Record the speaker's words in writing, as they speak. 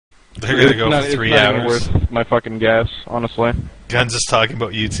They're gonna go for 3 hours. It's not even worth my fucking gas, honestly. Guns is talking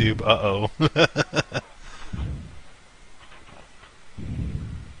about YouTube. Uh-oh.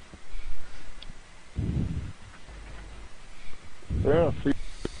 They're on a free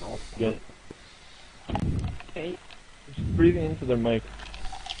again. Hey, just breathing into their mic.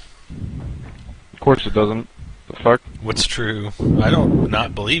 Of course it doesn't. The fuck? What's true? I don't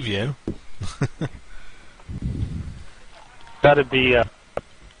not believe you. Gotta be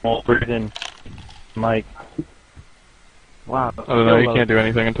more breathing mic. Wow. I don't know, you can't do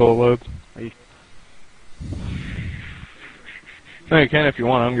anything until it loads. No, you can if you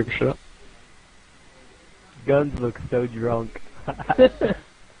want, I don't give a shit. Guns look so drunk. Just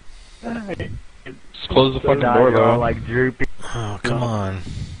close the fucking door They're all though. like droopy. Oh, come on.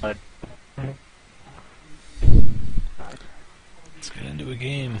 Let's get into a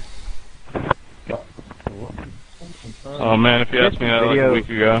game. Oh man, if you asked me that like a week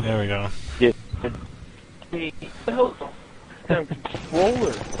ago. There we go. Damn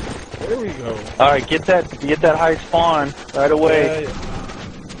controller. There we go. Alright, get that high spawn right away.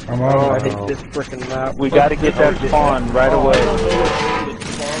 I'm on. I hate this freaking map. We gotta get that spawn right away.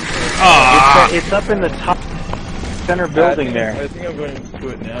 Ah! It's up in the top center building there. I think I'm going to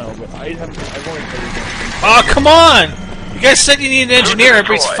it now, but I've only played Oh, come on! You guys said you need an engineer.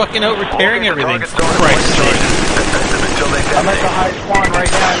 Everybody's fucking out repairing everything. For Christ's sake. I'm at the high spawn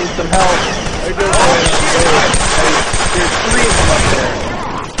right now. I need some help. There's 3 of them up there.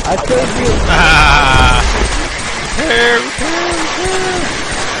 I told you. Ah! Repair!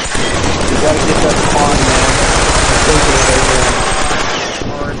 You gotta get that spawn, man.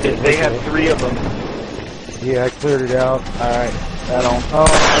 They have 3 of them. Yeah, I cleared it out. Alright, that on. Oh,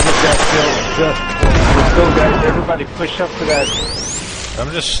 I hit that kill. Let's go, guys. Everybody push up to that I'm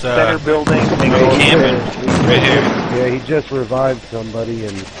just, center building and go camping. Right here. Yeah, he just revived somebody,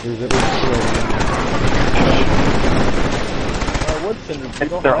 and there's at least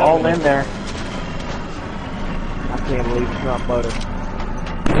 2. They're all in there. I can't believe it's not butter.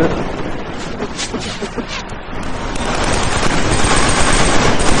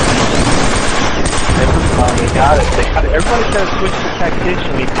 They got it. Everybody's got to switch to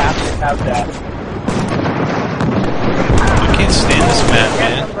tactician. We have to have that. I can't stand this map,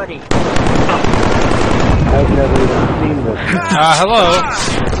 man. I've never even seen this. Hello.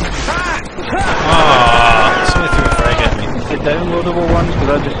 Aw, somebody threw a frag at me. The downloadable ones, because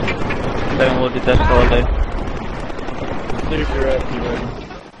I just downloaded that the other day. Save your ass, you ready?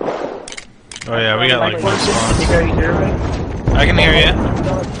 Oh yeah, we got like 1 You spawns. guys hear me? I can hear you.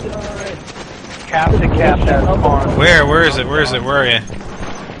 Cap to cap that spawn. Where is it? Where is it? Where are you?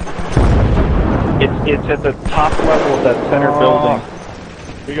 It's at the top level of that center building.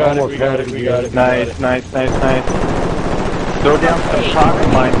 We got it, we got it, we got it. Nice. Throw down some shock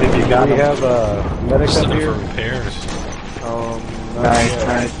mines if you got We them. have a medic Just up looking here. for repairs. Nice.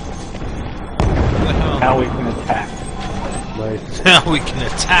 What the hell? Now we can attack. Nice. Now we can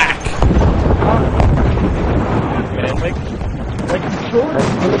attack. Man, my controller.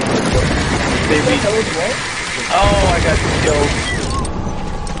 Oh, I got killed.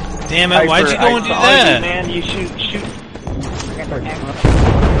 Damn it, why'd you go and do that? Man, you shoot. He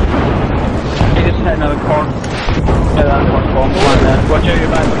just had another car. Watch out, your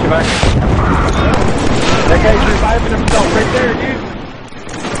back. That guy's reviving himself right there, dude.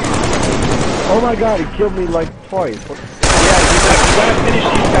 Oh my god, he killed me like twice. Yeah, you gotta finish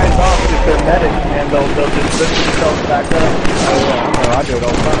these guys off because they're medics, man. They'll just lift themselves back up. I do it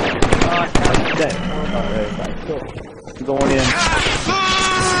all the time. I'm dead. Alright, cool. Going in.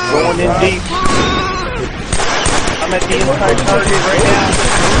 Going in deep. I'm at the inside target right now.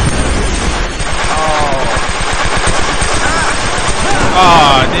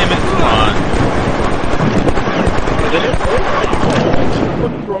 Aw, damn it, come on.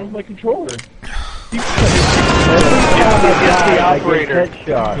 What's wrong with my controller? It's the operator.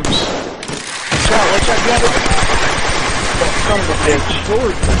 Headshot. Oops. Watch out, got it. Son of a bitch.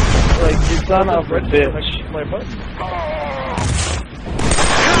 Like, you son of a bitch. My button.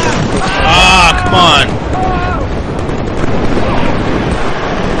 Ah, come on.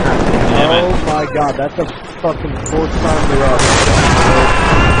 Damn it. Oh my god, that's a fucking 4th time we're up.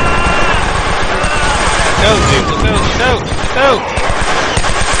 Go, dude, go. Oh,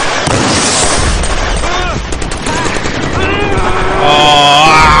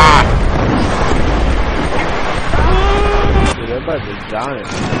 Dude, everybody's dying.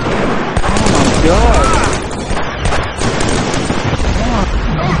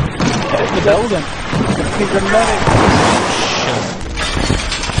 That's the building. He's a medic.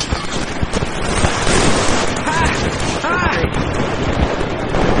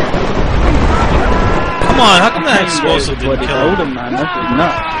 on, how come that explosive didn't kill him? Man, this is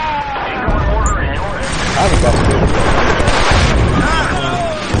nuts. I haven't got to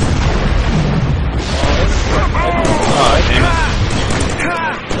Oh, damn it.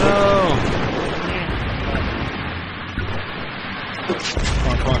 No.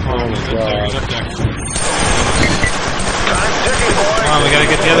 Come on. Get up there. Come on, we gotta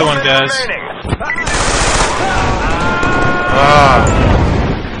get the other one, guys. Ah.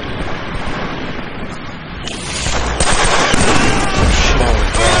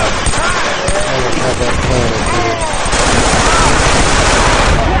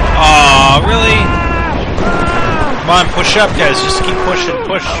 Aw, really? Come on, push up, guys. Just keep pushing.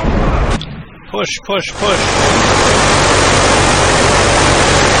 Push. Push.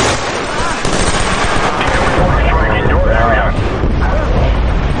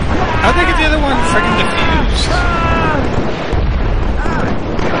 How'd they get the other one freaking defused?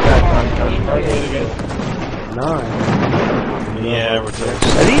 Nine. Yeah, we're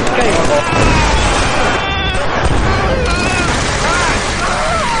close. Are these guys...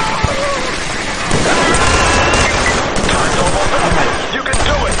 You can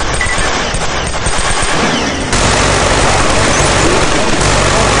do it!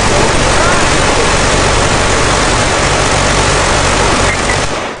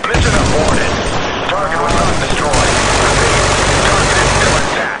 Mission aborted. Target was not destroyed. Target is still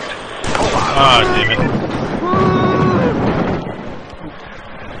intact. Pull out. Ah, damn it.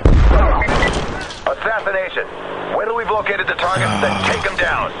 Assassination. Wait till we've located the target, then take him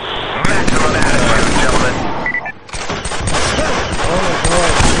down. Maximum attitude, gentlemen.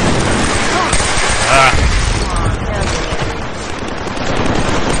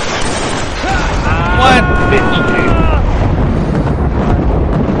 What? Bitch, dude.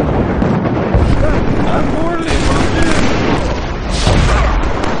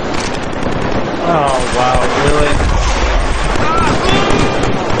 Oh, wow, really?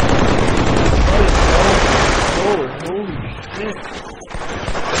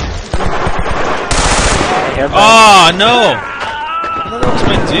 Oh, no! That was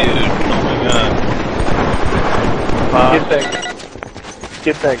my dude. Oh my god.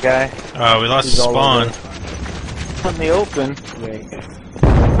 Get that guy. Oh, we lost the spawn. Out in the open.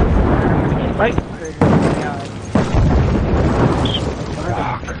 Right.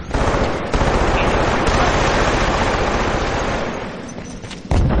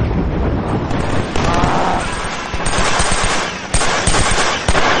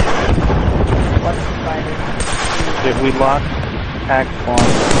 Did we lost pack spawn?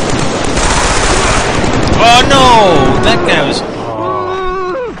 Oh no! That guy was.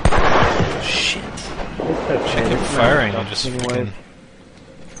 Oh. Shit. She kept firing. I just freaking.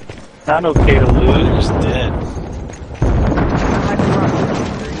 Not okay to lose. Just dead.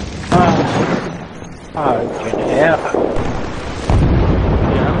 Yeah.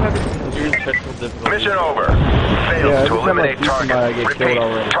 Mission over. Failed to eliminate target. Repeat,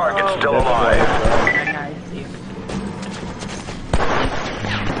 target still alive.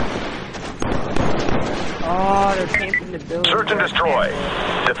 Oh, they're camping the building. Search and destroy.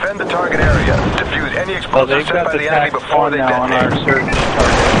 Defend the target area. Defuse any explosives set by the enemy before they detonate. Search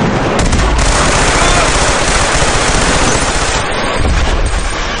target.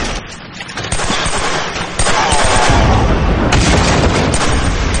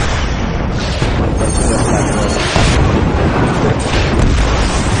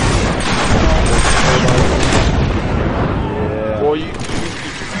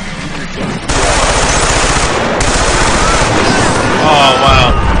 Oh wow.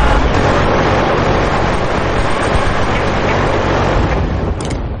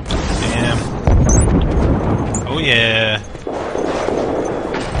 Damn. Oh yeah.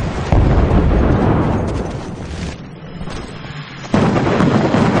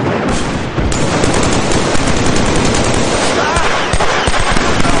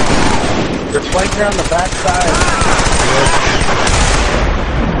 They're flanking on the back side.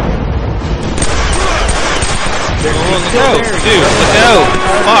 Oh, look out! Dude, look out!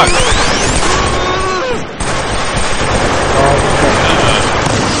 Fuck!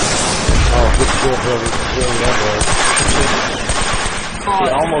 Oh, good shit, brother. He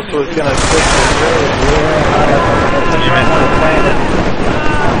almost was gonna fix the road.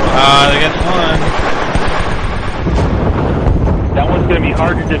 They got one. That one's gonna be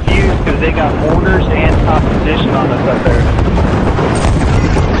hard to defuse because they got mortars and top position on us up there.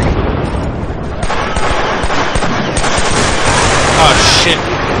 Oh shit.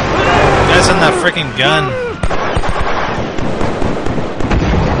 Guy's on that freaking gun.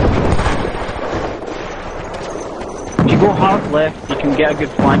 If you go hard left, you can get a good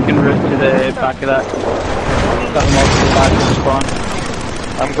flanking route to the back of that got them all to the back of the spawn.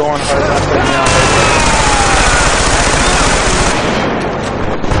 I'm going hard up right now.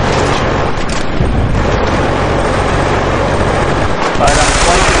 Alright, I'm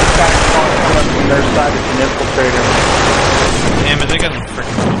flanking the back spawn coming from their side as an infiltrator. Damn it, they got them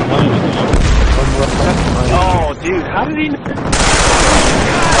freaking. Oh, dude, how did he know?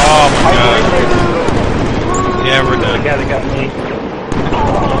 Oh my god. Yeah, we're done. Yeah, they got me. I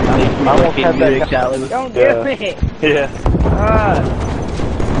almost had that exactly. Don't get me. Yeah.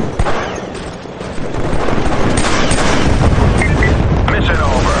 Mission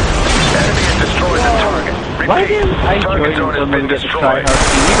over. Enemy has destroyed the target. Why Repeat, didn't I target join zone has someone been to get the try destroyed. hard?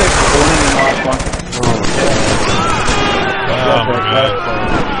 You guys were owning the last one. Oh my god.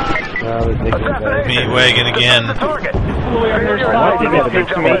 Assassination. Meat wagon again. The target. Fully on their Failure side. is They got a big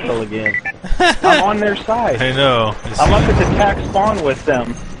gentlemen. commercial again. I'm on their side. I know. I'm up at the tack spawn with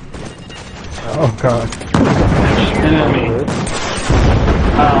them. Oh god. Enemy.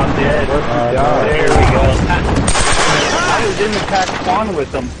 Oh, I'm dead. There we go. I was in the tack spawn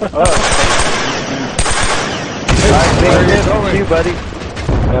with them. Oh. There it is. Over you, buddy.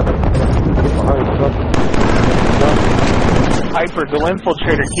 Hyper, the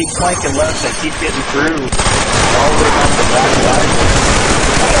infiltrator, keep flanking left. I keep getting through. All the way on the back side.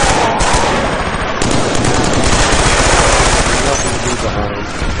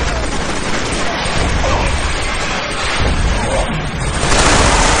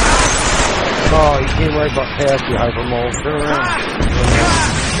 Oh, he came right past you, Hypermole. Turn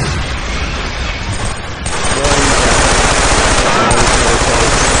around.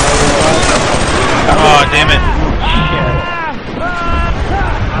 Oh, damn it.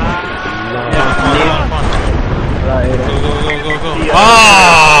 Go.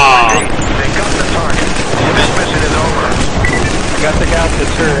 Ah! They got the target. This mission is over. Got the guy at the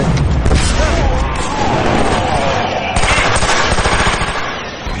turret.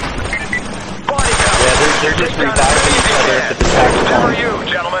 Body count. Yeah, they're just reviving each other at the tack How spawn. are you,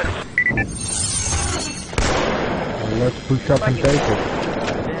 gentlemen? Let's push up and take it.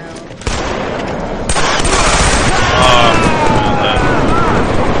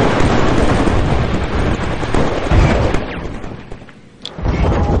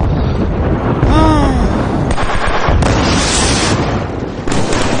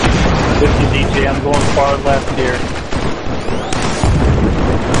 This is DJ, I'm going far left here.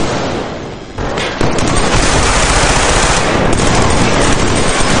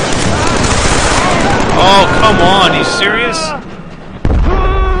 Oh, come on, you serious?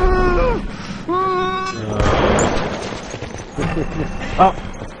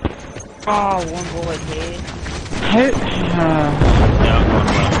 Oh, one bullet hit.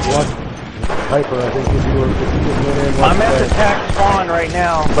 What? Hyper, I think if you were in I'm at the tack spawn right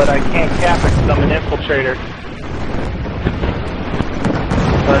now, but I can't cap it because I'm an infiltrator.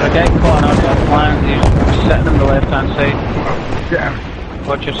 But I got caught up that flank. He's sitting on the left hand side. Yeah.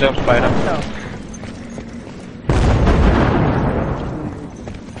 Watch yourself, Spider.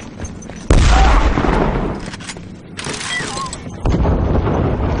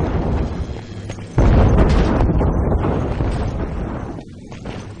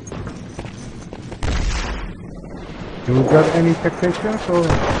 Do we got any technicians or?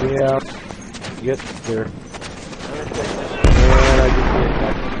 Yeah. Get there.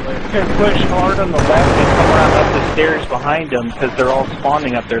 Can push hard on the left and come around up the stairs behind them because they're all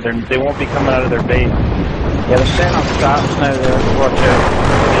spawning up there. They won't be coming out of their base. Yeah, they're setting up traps now there. Watch out.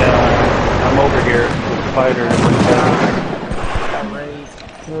 Yeah, I'm over here with the fighter.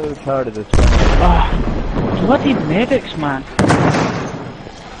 So tired of this one. Ah, bloody medics, man.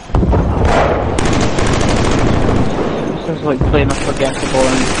 This is like playing a forgettable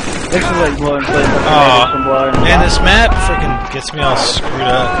and this is like playing some blood. Man, this map freaking gets me all screwed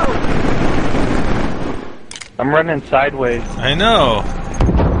up. I'm running sideways. I know.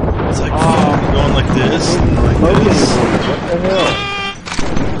 It's like going like this and like this. What the hell?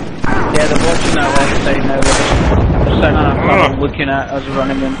 Yeah, they're watching that left side now. They're sitting on a corner looking at us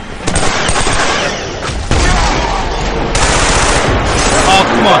running in. Oh,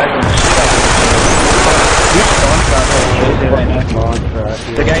 come on.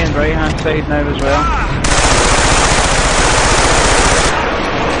 The guy in right hand side now as well.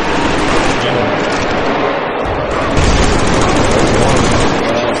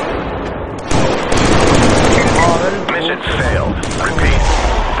 Mission failed. Repeat.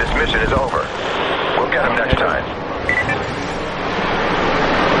 This mission is over. We'll get him next time.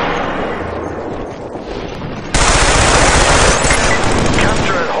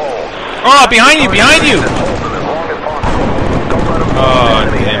 Capture and hold. Oh, behind you, behind you! Hold them as long as possible. Don't let them Oh.